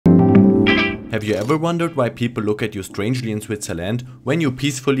Have you ever wondered why people look at you strangely in Switzerland when you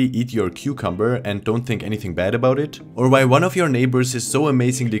peacefully eat your cucumber and don't think anything bad about it? Or why one of your neighbors is so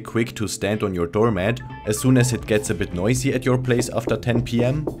amazingly quick to stand on your doormat as soon as it gets a bit noisy at your place after 10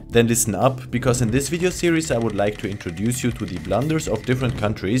 PM? Then listen up, because in this video series I would like to introduce you to the blunders of different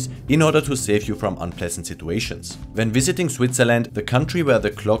countries in order to save you from unpleasant situations. When visiting Switzerland, the country where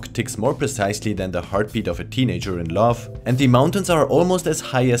the clock ticks more precisely than the heartbeat of a teenager in love, and the mountains are almost as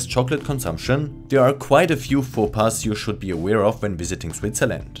high as chocolate consumption, there are quite a few faux pas you should be aware of when visiting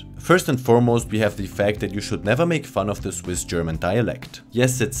Switzerland. First and foremost, we have the fact that you should never make fun of the Swiss-German dialect.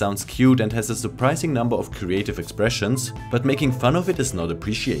 Yes, it sounds cute and has a surprising number of creative expressions, but making fun of it is not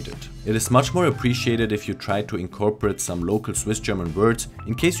appreciated. It is much more appreciated if you try to incorporate some local Swiss-German words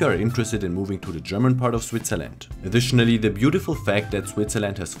in case you are interested in moving to the German part of Switzerland. Additionally, the beautiful fact that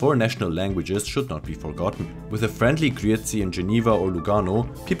Switzerland has 4 national languages should not be forgotten. With a friendly grüezi in Geneva or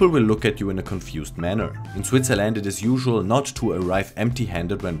Lugano, people will look at you in a confused manner. In Switzerland, it is usual not to arrive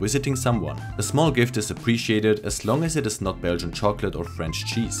empty-handed when visiting someone. A small gift is appreciated as long as it is not Belgian chocolate or French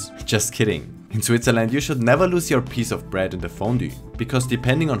cheese. Just kidding. In Switzerland, you should never lose your piece of bread in the fondue, because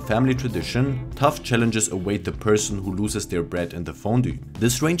depending on family tradition, tough challenges await the person who loses their bread in the fondue.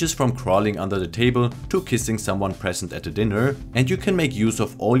 This ranges from crawling under the table to kissing someone present at a dinner, and you can make use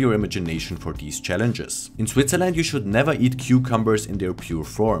of all your imagination for these challenges. In Switzerland, you should never eat cucumbers in their pure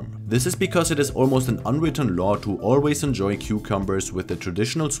form. This is because it is almost an unwritten law to always enjoy cucumbers with the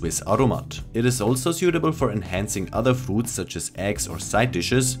traditional Swiss aromat. It is also suitable for enhancing other foods such as eggs or side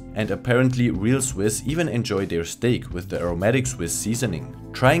dishes, and apparently real Swiss even enjoy their steak with the aromatic Swiss seasoning.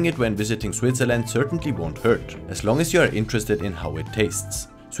 Trying it when visiting Switzerland certainly won't hurt, as long as you are interested in how it tastes.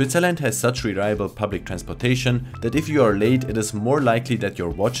 Switzerland has such reliable public transportation that if you are late, it is more likely that your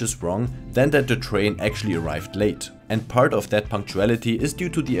watch is wrong than that the train actually arrived late. And part of that punctuality is due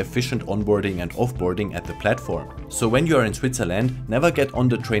to the efficient onboarding and offboarding at the platform. So when you are in Switzerland, never get on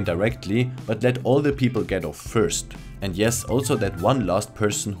the train directly, but let all the people get off first. And yes, also that one last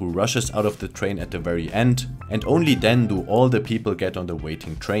person who rushes out of the train at the very end, and only then do all the people get on the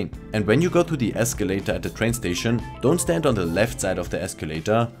waiting train. And when you go to the escalator at the train station, don't stand on the left side of the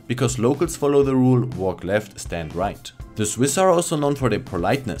escalator, because locals follow the rule walk left, stand right. The Swiss are also known for their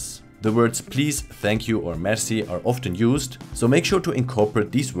politeness. The words please, thank you or merci are often used, so make sure to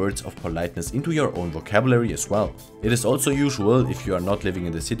incorporate these words of politeness into your own vocabulary as well. It is also usual, if you are not living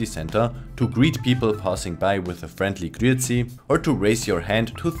in the city center, to greet people passing by with a friendly grüezi, or to raise your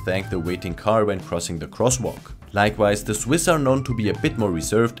hand to thank the waiting car when crossing the crosswalk. Likewise, the Swiss are known to be a bit more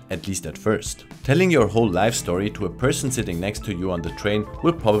reserved, at least at first. Telling your whole life story to a person sitting next to you on the train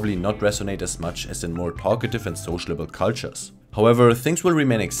will probably not resonate as much as in more talkative and sociable cultures. However, things will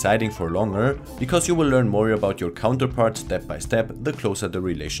remain exciting for longer, because you will learn more about your counterpart step by step the closer the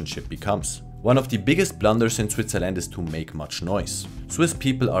relationship becomes. One of the biggest blunders in Switzerland is to make much noise. Swiss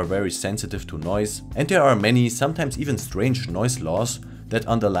people are very sensitive to noise, and there are many, sometimes even strange noise laws that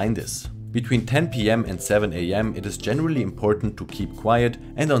underline this. Between 10 PM and 7 AM it is generally important to keep quiet,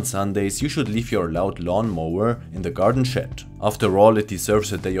 and on Sundays you should leave your loud lawn mower in the garden shed. After all, it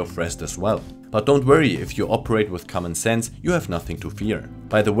deserves a day of rest as well. But don't worry, if you operate with common sense, you have nothing to fear.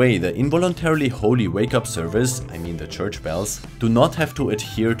 By the way, the involuntarily holy wake-up service, I mean the church bells, do not have to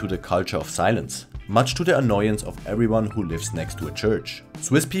adhere to the culture of silence, much to the annoyance of everyone who lives next to a church.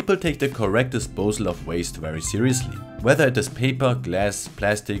 Swiss people take the correct disposal of waste very seriously. Whether it is paper, glass,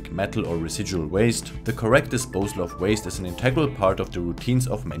 plastic, metal or residual waste, the correct disposal of waste is an integral part of the routines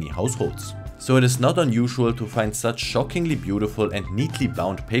of many households. So it is not unusual to find such shockingly beautiful and neatly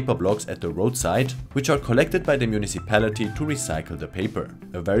bound paper blocks at the roadside, which are collected by the municipality to recycle the paper.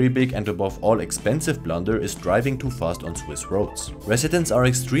 A very big and above all expensive blunder is driving too fast on Swiss roads. Residents are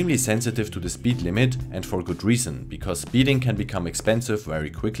extremely sensitive to the speed limit, and for good reason, because speeding can become expensive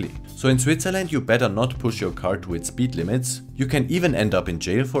very quickly. So in Switzerland you better not push your car to its speed limits, you can even end up in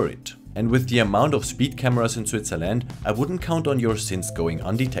jail for it. And with the amount of speed cameras in Switzerland, I wouldn't count on your sins going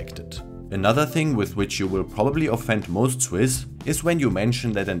undetected. Another thing with which you will probably offend most Swiss is when you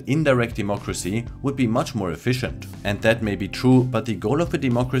mention that an indirect democracy would be much more efficient. And that may be true, but the goal of a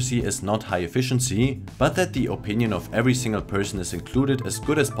democracy is not high efficiency, but that the opinion of every single person is included as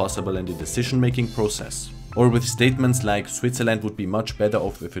good as possible in the decision-making process. Or with statements like Switzerland would be much better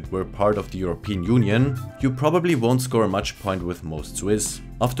off if it were part of the European Union, you probably won't score much point with most Swiss.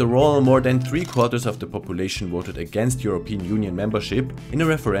 After all, more than 3/4 of the population voted against European Union membership in a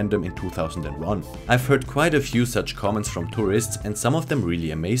referendum in 2001. I've heard quite a few such comments from tourists and some of them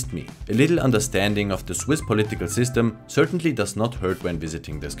really amazed me. A little understanding of the Swiss political system certainly does not hurt when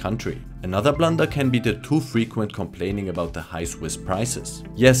visiting this country. Another blunder can be the too frequent complaining about the high Swiss prices.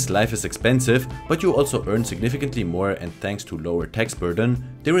 Yes, life is expensive, but you also earn significantly more, and thanks to lower tax burden,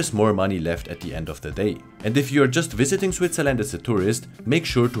 there is more money left at the end of the day. And if you are just visiting Switzerland as a tourist, make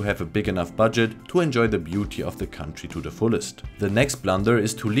sure to have a big enough budget to enjoy the beauty of the country to the fullest. The next blunder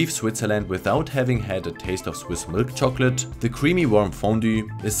is to leave Switzerland without having had a taste of Swiss milk chocolate, the creamy warm fondue,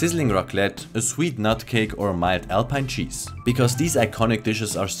 a sizzling raclette, a sweet nut cake or a mild alpine cheese. Because these iconic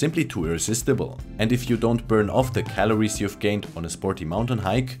dishes are simply too irresistible. And if you don't burn off the calories you've gained on a sporty mountain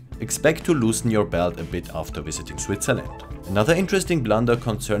hike, expect to loosen your belt a bit after visiting Switzerland. Another interesting blunder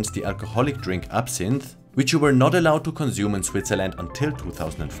concerns the alcoholic drink absinthe, which you were not allowed to consume in Switzerland until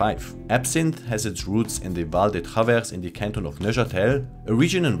 2005. Absinthe has its roots in the Val de Travers in the canton of Neuchâtel, a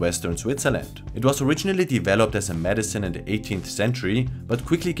region in western Switzerland. It was originally developed as a medicine in the 18th century, but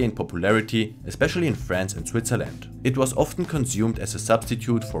quickly gained popularity, especially in France and Switzerland. It was often consumed as a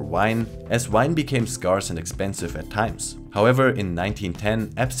substitute for wine, as wine became scarce and expensive at times. However, in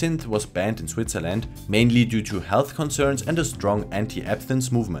 1910, absinthe was banned in Switzerland, mainly due to health concerns and a strong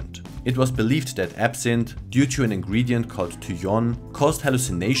anti-abstinence movement. It was believed that absinthe, due to an ingredient called thujon, caused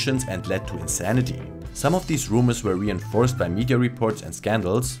hallucinations and led to insanity. Some of these rumors were reinforced by media reports and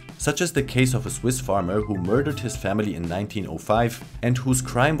scandals, such as the case of a Swiss farmer who murdered his family in 1905 and whose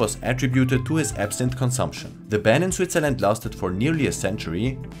crime was attributed to his absinthe consumption. The ban in Switzerland lasted for nearly a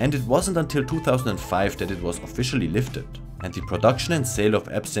century, and it wasn't until 2005 that it was officially lifted, and the production and sale of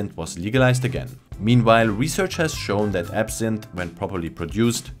absinthe was legalized again. Meanwhile, research has shown that absinthe, when properly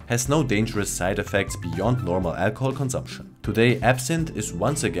produced, has no dangerous side effects beyond normal alcohol consumption. Today, absinthe is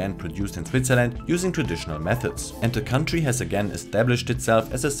once again produced in Switzerland using traditional methods, and the country has again established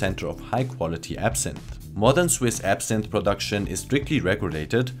itself as a center of high-quality absinthe. Modern Swiss absinthe production is strictly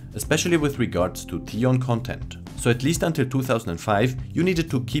regulated, especially with regards to thion content. So at least until 2005, you needed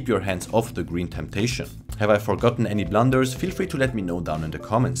to keep your hands off the green temptation. Have I forgotten any blunders? Feel free to let me know down in the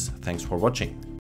comments. Thanks for watching.